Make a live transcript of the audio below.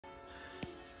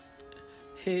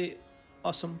Hey,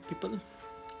 awesome people.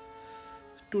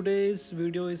 Today's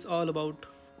video is all about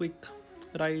quick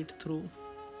ride through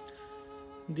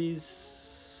these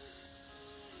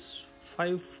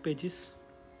 5 pages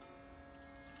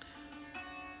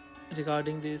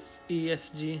regarding this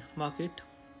ESG market.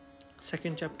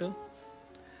 Second chapter.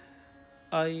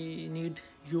 I need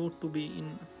you to be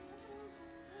in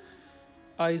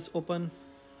eyes open,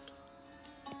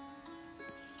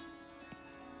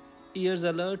 ears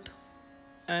alert,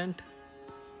 and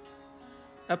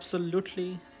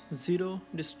absolutely zero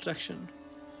distraction.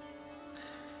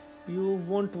 You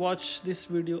won't watch this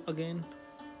video again.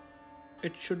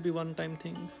 It should be one time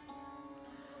thing.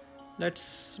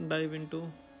 Let's dive into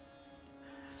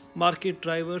market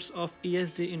drivers of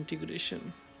ESG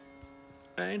integration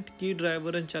and key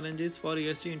driver and challenges for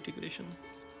ESG integration.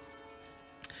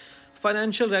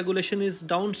 Financial regulation is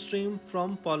downstream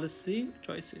from policy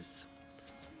choices.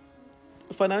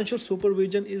 Financial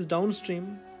supervision is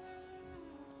downstream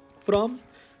from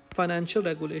financial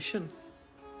regulation.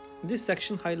 This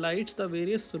section highlights the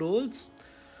various roles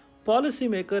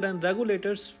policymakers and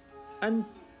regulators and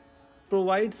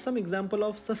provides some example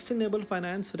of sustainable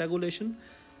finance regulation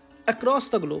across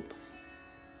the globe.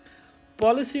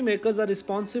 Policymakers are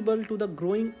responsible to the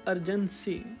growing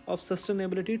urgency of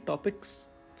sustainability topics.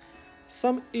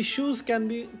 Some issues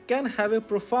can have a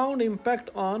profound impact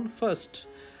on first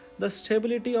the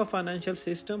stability of financial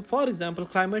system, for example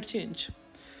climate change,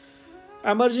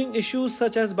 emerging issues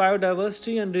such as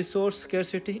biodiversity and resource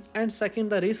scarcity, and second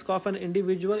the risk of an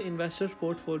individual investor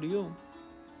portfolio.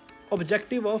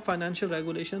 Objective of financial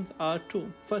regulations are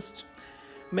two: first,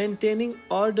 maintaining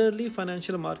orderly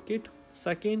financial market;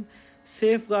 second,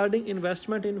 safeguarding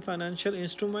investment in financial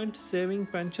instruments, saving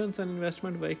pensions and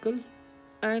investment vehicle,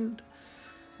 and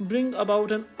bring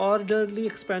about an orderly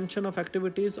expansion of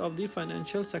activities of the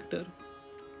financial sector.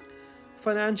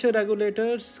 Financial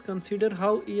regulators consider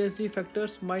how ESG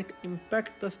factors might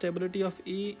impact the stability of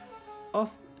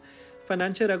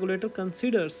financial regulator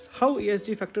considers how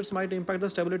ESG factors might impact the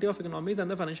stability of economies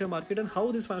and the financial market, and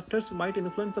how these factors might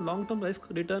influence the long-term risk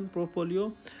return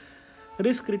profile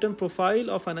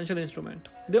of financial instrument.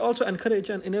 They also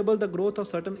encourage and enable the growth of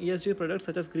certain ESG products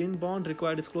such as green bond,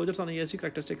 require disclosures on ESG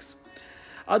characteristics.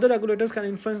 Other regulators can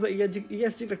influence the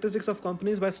ESG characteristics of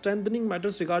companies by strengthening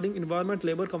matters regarding environment,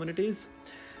 labor, communities,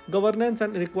 governance,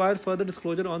 and require further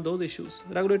disclosure on those issues.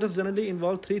 Regulators generally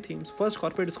involve three themes: first,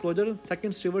 corporate disclosure;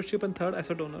 second, stewardship; and third,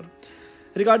 asset owner.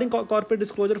 Regarding corporate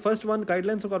disclosure, first one,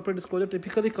 guidelines of corporate disclosure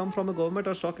typically come from a government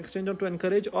or stock exchange or to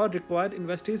encourage or require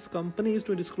investees, companies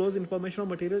to disclose information on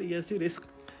material ESG risk.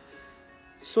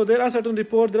 So there are certain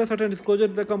reports, there are certain disclosure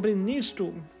the company needs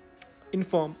to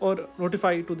inform or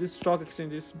notify to these stock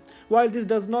exchanges. While this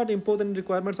does not impose any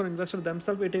requirements on investors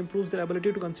themselves, it improves their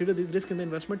ability to consider these risks in the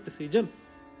investment decision.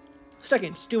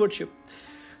 Second, stewardship.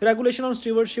 Regulation on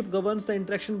stewardship governs the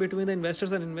interaction between the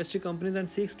investors and investee companies and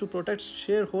seeks to protect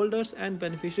shareholders and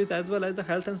beneficiaries as well as the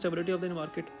health and stability of the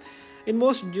market. In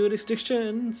most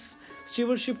jurisdictions,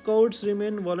 stewardship codes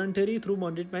remain voluntary through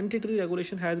mandatory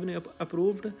regulation has been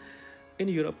approved in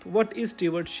Europe. What is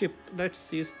stewardship? Let's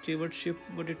see stewardship,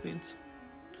 what it means.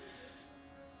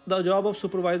 The job of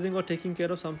supervising or taking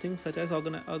care of something such as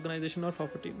organization or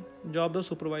property. Job of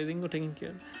supervising or taking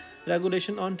care.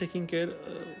 Regulation on taking care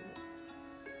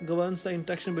governs the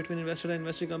interaction between investor and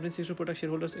investing companies seeks to protect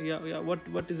shareholders.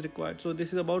 What is required? So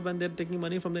this is about when they're taking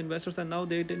money from the investors and now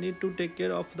they need to take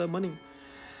care of the money.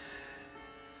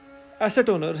 Asset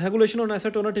owner. Regulation on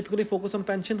asset owner typically focus on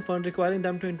pension fund, requiring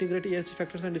them to integrate ESG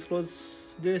factors and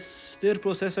disclose their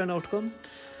process and outcome.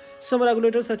 Some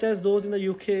regulators such as those in the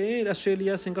UK,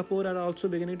 Australia, Singapore are also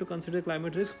beginning to consider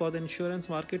climate risk for the insurance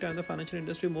market and the financial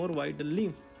industry more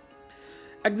widely.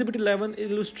 Exhibit 11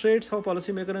 illustrates how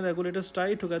policymakers and regulators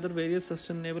tie together various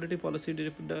sustainability policy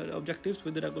objectives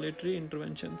with the regulatory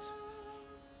interventions.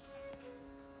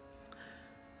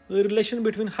 The relation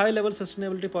between high-level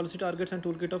sustainability policy targets and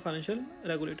toolkit of financial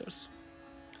regulators.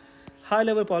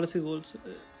 High-level policy goals: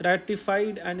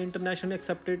 ratified and internationally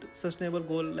accepted sustainable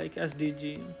goal like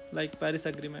SDG, like Paris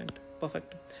Agreement.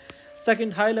 Perfect.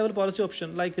 Second, high-level policy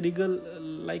option like legal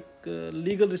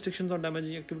restrictions on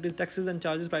damaging activities, taxes and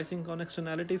charges, pricing on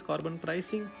externalities, carbon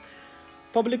pricing,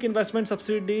 public investment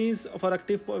subsidies for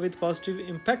active with positive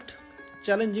impact,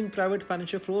 challenging private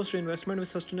financial flows to investment with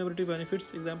sustainability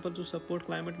benefits, example to support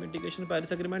climate mitigation,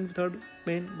 Paris Agreement, third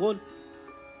main goal.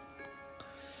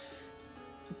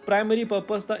 Primary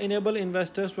purpose: the enable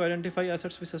investors to identify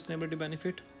assets with sustainability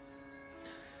benefit,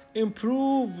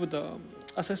 improve the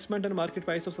assessment and market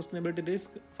price of sustainability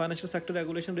risk, financial sector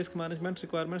regulation, risk management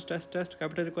requirements, test,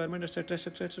 capital requirement, etc.,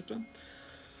 etc., etc.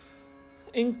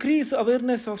 Increase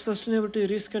awareness of sustainability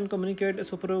risk and communicate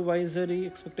supervisory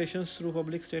expectations through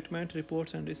public statement,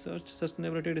 reports, and research.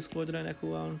 Sustainability disclosure and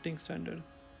accounting standard.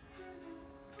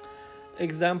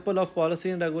 Example of policy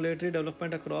and regulatory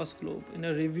development across globe. In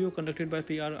a review conducted by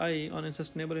PRI on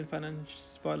sustainable and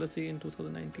finance policy in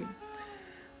 2019,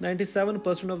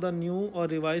 97% of the new or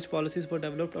revised policies were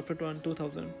developed after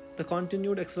 2000. The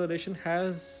continued acceleration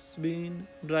has been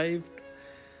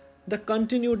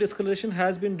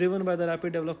driven by the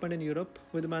rapid development in Europe,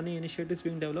 with many initiatives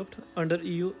being developed under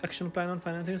EU Action Plan on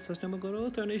Financing Sustainable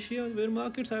Growth and Asia, where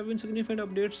markets have been significant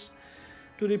updates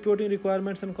to reporting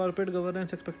requirements and corporate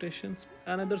governance expectations.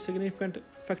 Another significant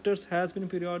factors has been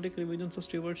periodic revisions of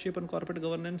stewardship and corporate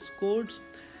governance codes,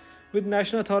 with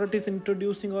national authorities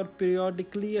introducing or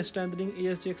periodically strengthening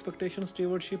ESG expectations.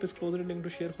 Stewardship is closely linked to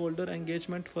shareholder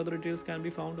engagement. Further details can be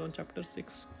found on Chapter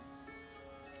 6.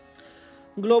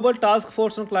 Global Task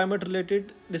Force on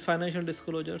Climate-Related Financial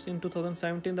Disclosures. In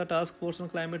 2017, the Task Force on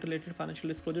Climate-Related Financial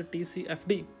Disclosure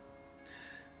 (TCFD).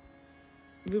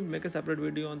 We will make a separate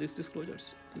video on these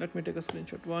disclosures. Let me take a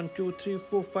screenshot. 1, 2, 3,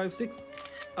 4, 5, 6.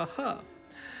 Aha.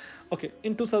 Okay.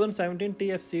 In 2017,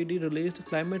 TFCD released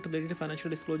climate-related financial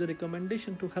disclosure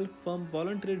recommendation to help firms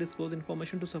voluntarily disclose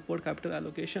information to support capital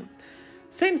allocation.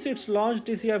 Since its launch,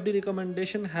 TCFD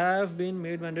recommendations have been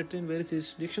made mandatory in various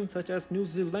jurisdictions such as New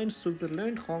Zealand,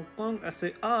 Switzerland, Hong Kong,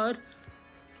 SAR,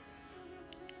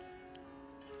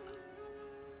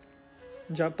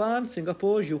 Japan,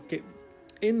 Singapore, UK.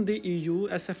 In the EU,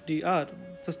 SFDR,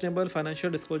 Sustainable Financial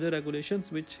Disclosure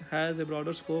Regulations, which has a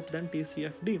broader scope than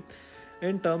TCFD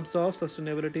in terms of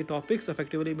sustainability topics,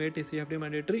 effectively made TCFD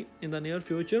mandatory. In the near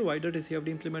future, wider TCFD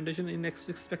implementation is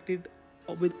expected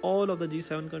with all of the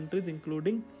G7 countries,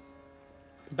 including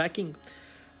backing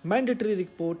mandatory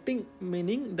reporting,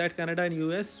 meaning that Canada and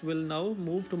US will now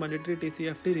move to mandatory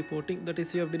TCFD reporting. The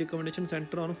TCFD recommendations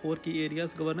center on 4 key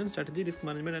areas: governance, strategy, risk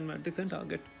management, and metrics and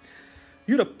target.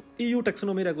 Europe, EU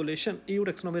Taxonomy Regulation. EU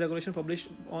Taxonomy Regulation published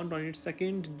on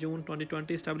 22nd June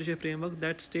 2020 established a framework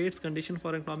that states conditions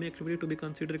for economic activity to be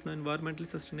considered environmentally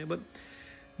sustainable.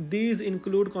 These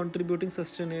include contributing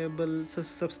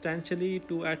substantially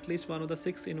to at least one of the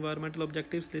 6 environmental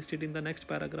objectives listed in the next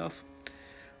paragraph,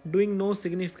 doing no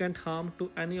significant harm to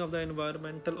any of the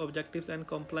environmental objectives, and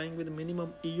complying with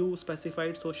minimum EU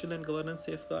specified social and governance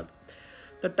safeguard.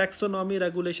 The taxonomy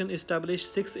regulation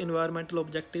established 6 environmental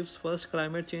objectives. First,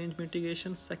 climate change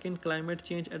mitigation. Second, climate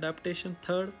change adaptation.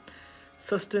 Third,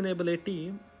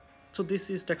 sustainability. So this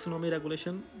is taxonomy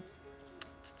regulation.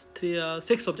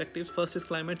 6 objectives. First is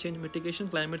climate change mitigation,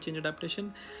 climate change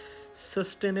adaptation,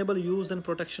 sustainable use and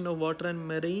protection of water and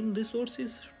marine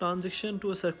resources, transition to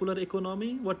a circular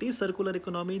economy. What is circular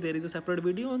economy? There is a separate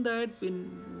video on that.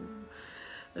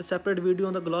 A separate video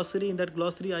on the glossary. In that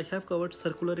glossary, I have covered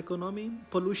circular economy,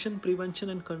 pollution prevention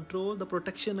and control, the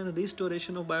protection and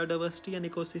restoration of biodiversity and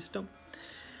ecosystem.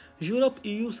 Europe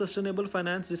EU Sustainable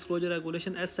Finance Disclosure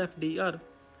Regulation (SFDR).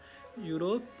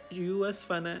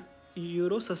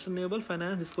 Euro Sustainable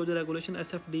Finance Disclosure Regulation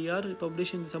 (SFDR),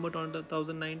 published in December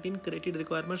 2019, created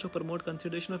requirements to promote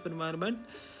consideration of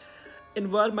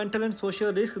environmental and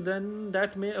social risks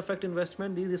that may affect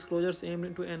investment. These disclosures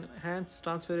aim to enhance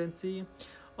transparency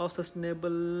of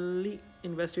sustainably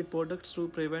invested products to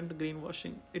prevent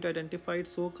greenwashing. It identified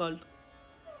so-called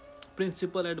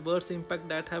principal adverse impact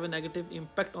that have a negative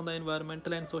impact on the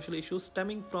environmental and social issues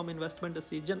stemming from investment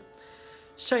decision.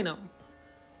 China.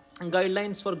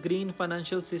 Guidelines for green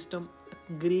financial system,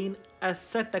 green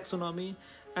asset taxonomy,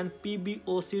 and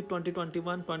PBOC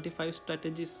 2021-25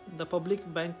 strategies. The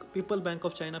People Bank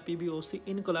of China (PBOC),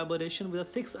 in collaboration with the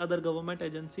 6 other government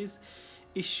agencies,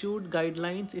 issued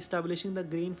guidelines establishing the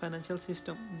green financial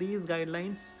system. These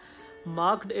guidelines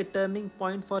marked a turning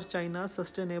point for China's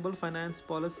sustainable finance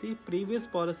policy. Previous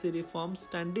policy reforms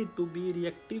tended to be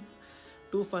reactive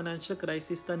to financial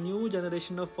crisis. The new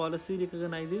generation of policy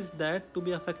recognizes that to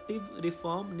be effective,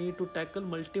 reform need to tackle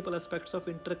multiple aspects of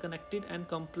interconnected and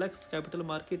complex capital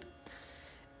market.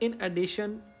 In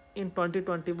addition, in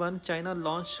 2021, China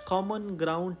launched Common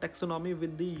Ground Taxonomy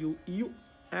with the EU,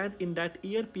 and in that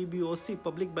year, PBOC,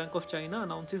 Public Bank of China,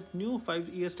 announces new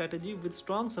 5-year strategy with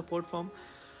strong support from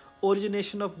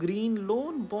origination of green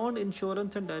loan, bond,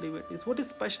 insurance, and derivatives. What is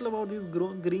special about these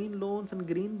green loans and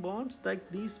green bonds? Like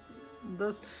the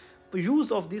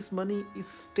use of this money is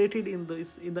stated in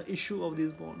the issue of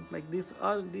these bonds. Like these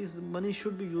money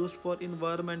should be used for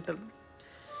environmental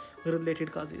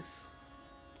related causes,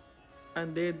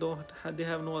 and they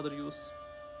have no other use.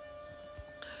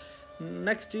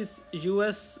 Next is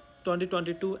US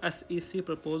 2022 SEC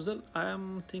proposal. I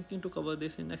am thinking to cover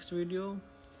this in next video.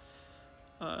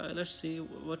 let's see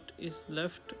what is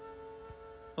left.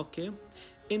 Okay,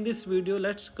 in this video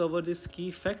let's cover this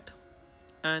key fact,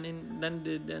 and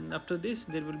then after this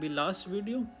there will be last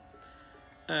video,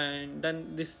 and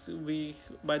then this we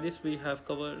have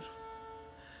covered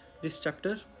this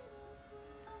chapter.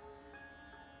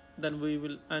 Then we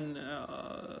will, and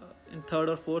in third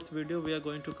or fourth video we are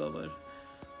going to cover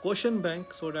question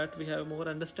bank, so that we have more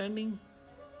understanding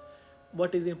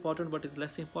what is important, what is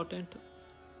less important,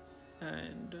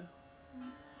 and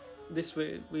this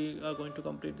way we are going to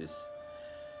complete this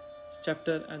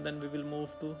chapter, and then we will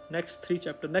move to next three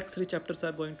chapters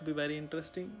are going to be very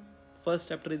interesting. First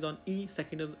chapter is on E,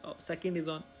 second is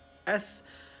on S,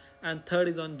 and third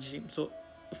is on G. So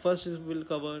first is will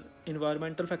cover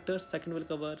environmental factors, second will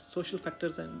cover social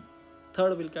factors, and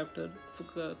third will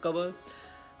cover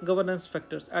governance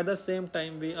factors. At the same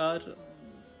time we have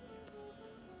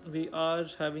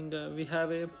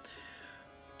a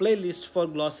playlist for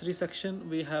glossary section.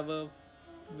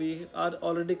 We are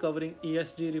already covering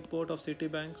ESG report of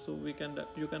Citibank, so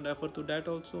you can refer to that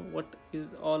also. What is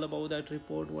all about that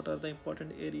report, what are the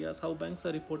important areas, how banks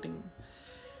are reporting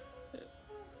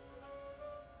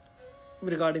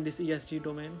regarding this ESG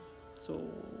domain. So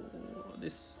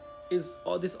this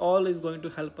all is going to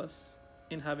help us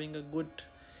in having a good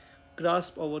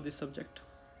grasp over this subject.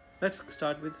 Let's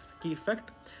start with key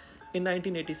fact. In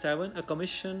 1987, a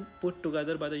commission put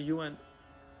together by the UN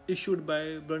issued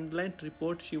by Brundtland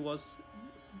report. She was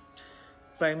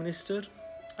Prime Minister,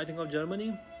 I think, of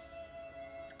Germany,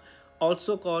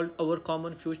 also called Our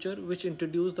Common Future, which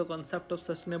introduced the concept of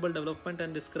sustainable development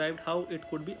and described how it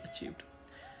could be achieved.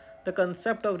 The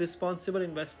concept of responsible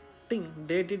investing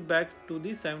dated back to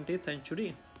the 17th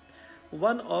century.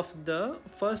 One of the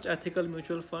first ethical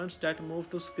mutual funds that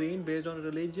moved to screen based on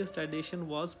religious tradition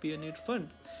was Pioneer Fund,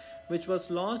 which was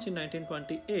launched in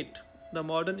 1928. The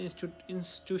modern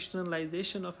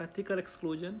institutionalization of ethical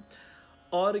exclusion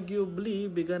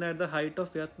arguably began at the height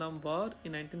of Vietnam War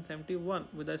in 1971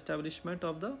 with the establishment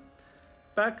of the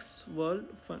Pax World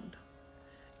Fund.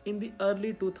 In the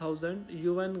early 2000s,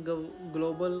 UN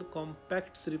Global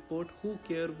Compact's report Who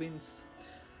Care Wins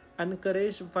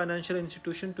encouraged financial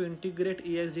institutions to integrate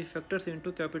ESG factors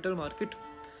into capital market.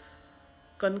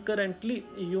 Concurrently,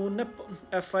 UNEP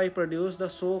FI produced the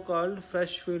so-called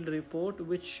Freshfield report,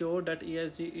 which showed that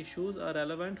ESG issues are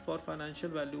relevant for financial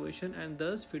valuation and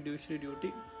thus fiduciary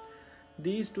duty.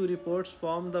 These two reports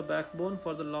form the backbone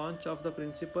for the launch of the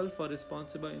Principle for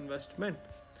Responsible Investment.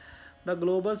 The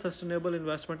Global Sustainable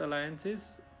Investment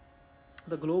Alliance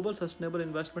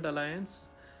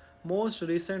most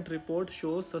recent report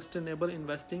shows sustainable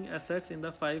investing assets in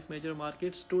the 5 major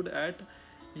markets stood at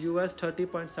US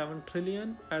 30.7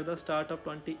 trillion at the start of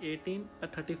 2018, a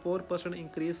 34%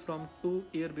 increase from 2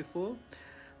 years before.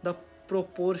 The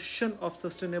proportion of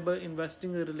sustainable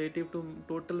investing relative to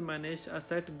total managed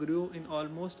asset grew in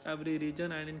almost every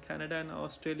region, and in Canada and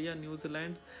Australia, New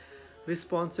Zealand,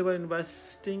 responsible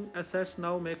investing assets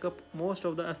now make up most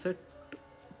of the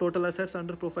total assets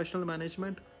under professional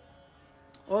management.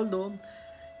 Although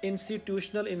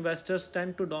institutional investors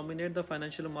tend to dominate the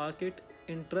financial market,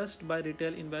 interest by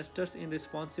retail investors in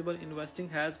responsible investing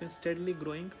has been steadily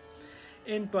growing.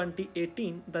 In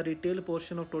 2018, the retail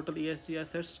portion of total ESG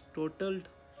assets totaled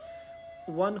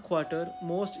 1/4.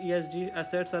 Most ESG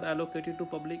assets are allocated to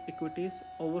public equities,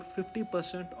 over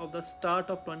 50% of the start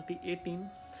of 2018.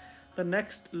 The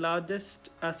next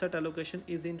largest asset allocation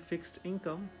is in fixed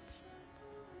income.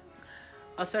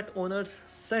 Asset owners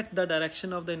set the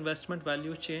direction of the investment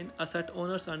value chain. Asset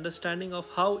owners' understanding of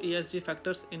how ESG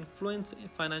factors influence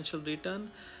financial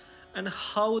return and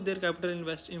how their capital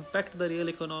impact the real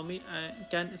economy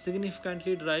can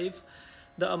significantly drive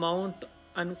the amount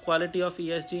and quality of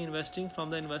ESG investing from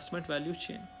the investment value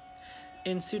chain.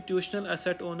 Institutional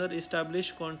asset owners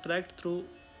establish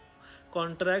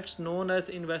contracts known as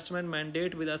investment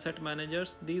mandate with asset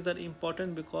managers. These are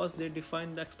important because they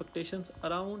define the expectations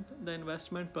around the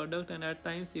investment product and at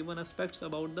times even aspects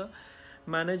about the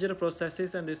manager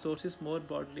processes and resources more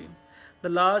broadly. The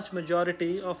large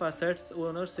majority of assets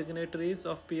owners signatories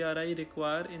of PRI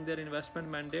require in their investment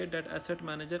mandate that asset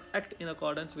manager act in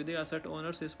accordance with the asset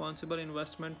owner's responsible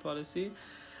investment policy,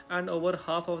 and over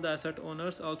half of the asset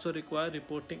owners also require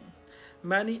reporting.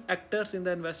 Many actors in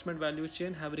the investment value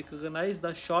chain have recognized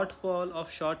the shortfall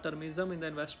of short-termism in the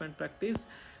investment practice.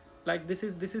 Like this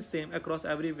is same across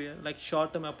everywhere, like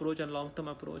short-term approach and long-term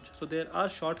approach. So there are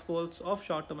shortfalls of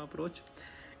short-term approach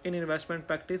in investment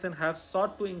practice and have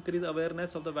sought to increase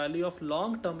awareness of the value of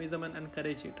long-termism and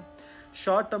encourage it.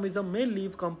 Short-termism may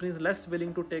leave companies less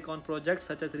willing to take on projects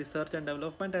such as research and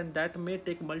development, and that may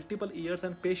take multiple years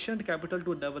and patient capital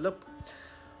to develop.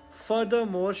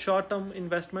 Furthermore, short-term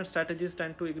investment strategies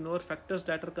tend to ignore factors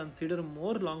that are considered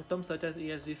more long-term, such as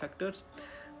ESG factors.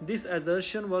 This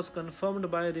assertion was confirmed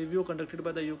by a review conducted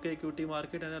by the UK equity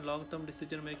market and a long-term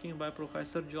decision-making by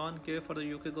Professor John Kay for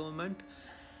the UK government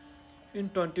in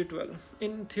 2012.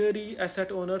 In theory,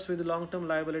 asset owners with long-term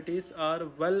liabilities are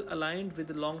well aligned with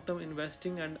long-term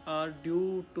investing and are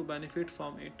due to benefit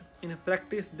from it. In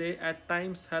practice, they at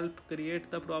times help create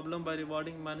the problem by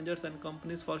rewarding managers and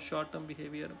companies for short-term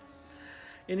behavior.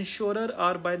 Insurers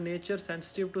are by nature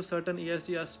sensitive to certain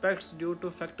ESG aspects due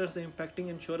to factors impacting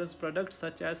insurance products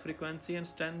such as frequency and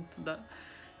strength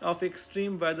of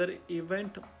extreme weather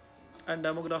event and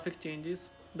demographic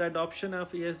changes. The adoption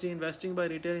of ESG investing by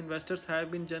retail investors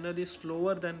have been generally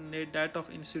slower than that of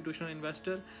institutional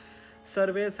investors.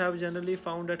 Surveys have generally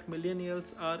found that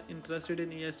millennials are interested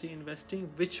in ESG investing,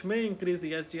 which may increase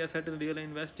ESG asset in real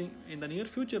investing in the near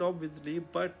future, obviously,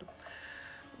 but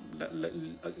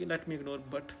let me ignore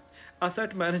but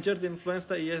asset managers influence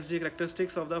the ESG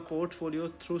characteristics of the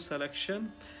portfolio through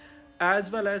selection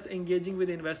as well as engaging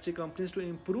with investing companies to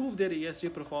improve their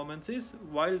ESG performances.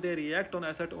 While they react on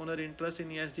asset owner interest in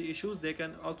ESG issues, they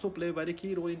can also play a very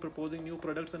key role in proposing new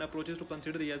products and approaches to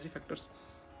consider ESG factors.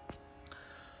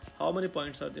 How many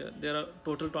points are there? There are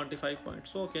total 25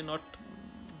 points. So, okay, not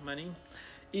many.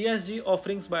 ESG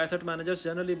offerings by asset managers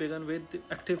generally began with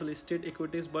active listed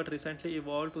equities but recently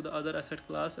evolved to the other asset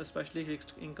class, especially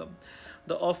fixed income.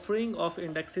 The offering of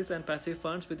indexes and passive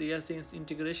funds with ESG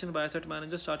integration by asset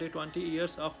managers started 20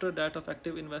 years after that of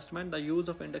active investment. The use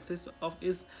of indexes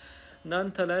is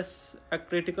nonetheless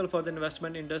critical for the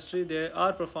investment industry. They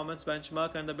are performance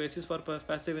benchmark and the basis for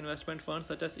passive investment funds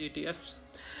such as ETFs.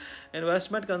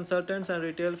 Investment consultants and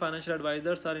retail financial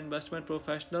advisors are investment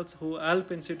professionals who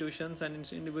help institutions and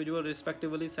individuals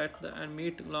respectively set and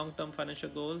meet long-term financial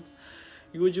goals.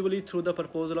 Usually through the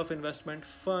proposal of investment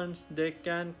funds, they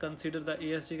can consider the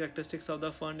ESG characteristics of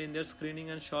the fund in their screening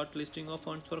and shortlisting of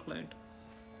funds for client.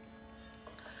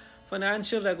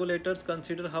 Financial regulators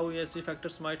consider how ESG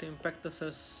factors might impact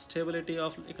the stability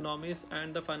of economies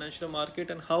and the financial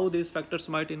market and how these factors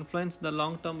might influence the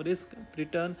long-term risk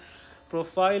return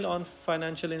profile on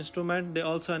financial instrument. They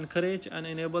also encourage and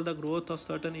enable the growth of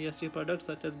certain ESG products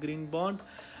such as green bond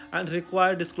and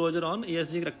require disclosure on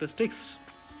ESG characteristics.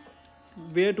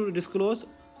 Where to disclose?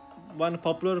 One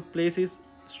popular place is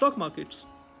stock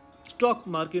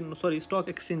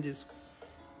exchanges.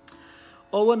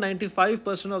 Over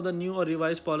 95% of the new or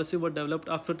revised policy were developed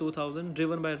after 2000,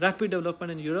 driven by rapid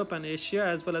development in Europe and Asia,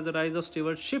 as well as the rise of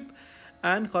stewardship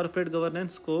and corporate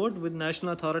governance code, with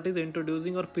national authorities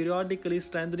introducing or periodically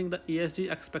strengthening the ESG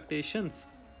expectations.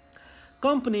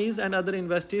 Companies and other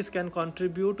investees can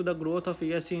contribute to the growth of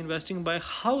ESG investing by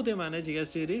how they manage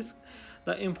ESG risk,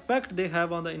 the impact they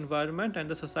have on the environment and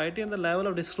the society, and the level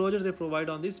of disclosure they provide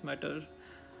on this matter.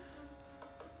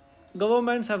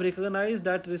 Governments have recognized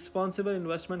that responsible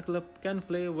investment can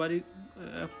play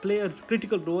a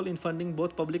critical role in funding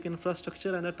both public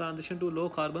infrastructure and the transition to low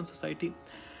carbon society.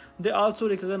 They also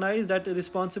recognize that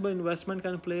responsible investment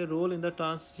can play a role in the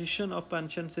transition of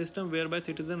pension system whereby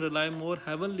citizens rely more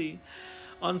heavily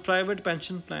on private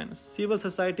pension plans. Civil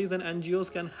societies and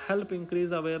NGOs can help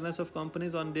increase awareness of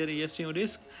companies on their ESG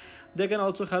risk. They can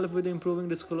also help with improving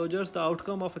disclosures. The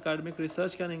outcome of academic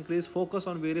research can increase focus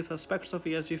on various aspects of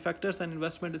ESG factors and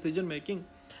investment decision making.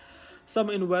 Some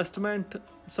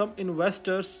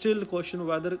investors still question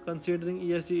whether considering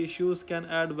ESG issues can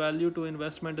add value to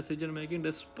investment decision making,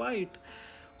 despite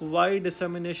wide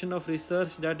dissemination of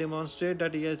research that demonstrate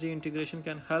that ESG integration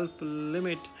can help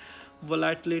limit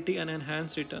volatility and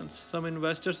enhance returns. Some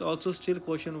investors also still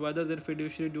question whether their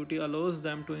fiduciary duty allows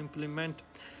them to implement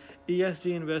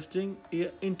ESG investing.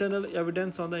 Internal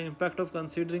evidence on the impact of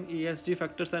considering ESG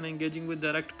factors and engaging with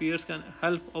direct peers can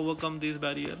help overcome these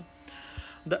barriers.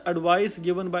 The advice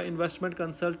given by investment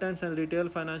consultants and retail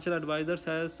financial advisors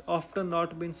has often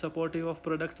not been supportive of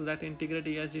products that integrate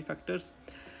ESG factors.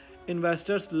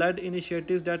 Investors-led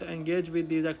initiatives that engage with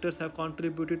these actors have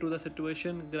contributed to the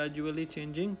situation gradually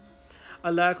changing.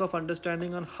 A lack of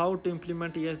understanding on how to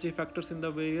implement ESG factors in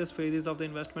the various phases of the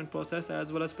investment process,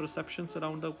 as well as perceptions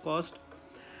around the cost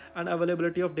and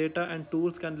availability of data and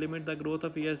tools, can limit the growth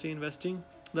of ESG investing.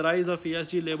 The rise of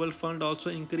ESG labeled fund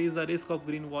also increase the risk of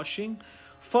greenwashing.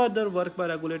 Further work by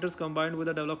regulators combined with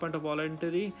the development of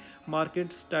voluntary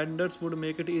market standards would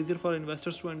make it easier for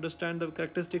investors to understand the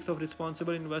characteristics of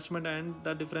responsible investment and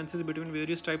the differences between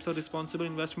various types of responsible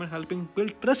investment, helping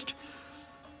build trust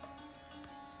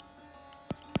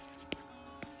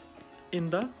in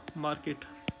the market.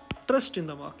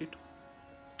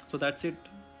 So that's it.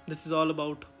 This is all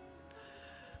about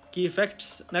key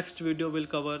facts. Next video will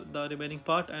cover the remaining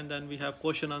part, and then we have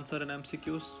question answer and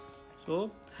MCQs.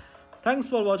 So thanks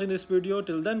for watching this video.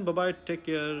 Till then, bye bye, take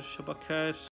care, shabak khair.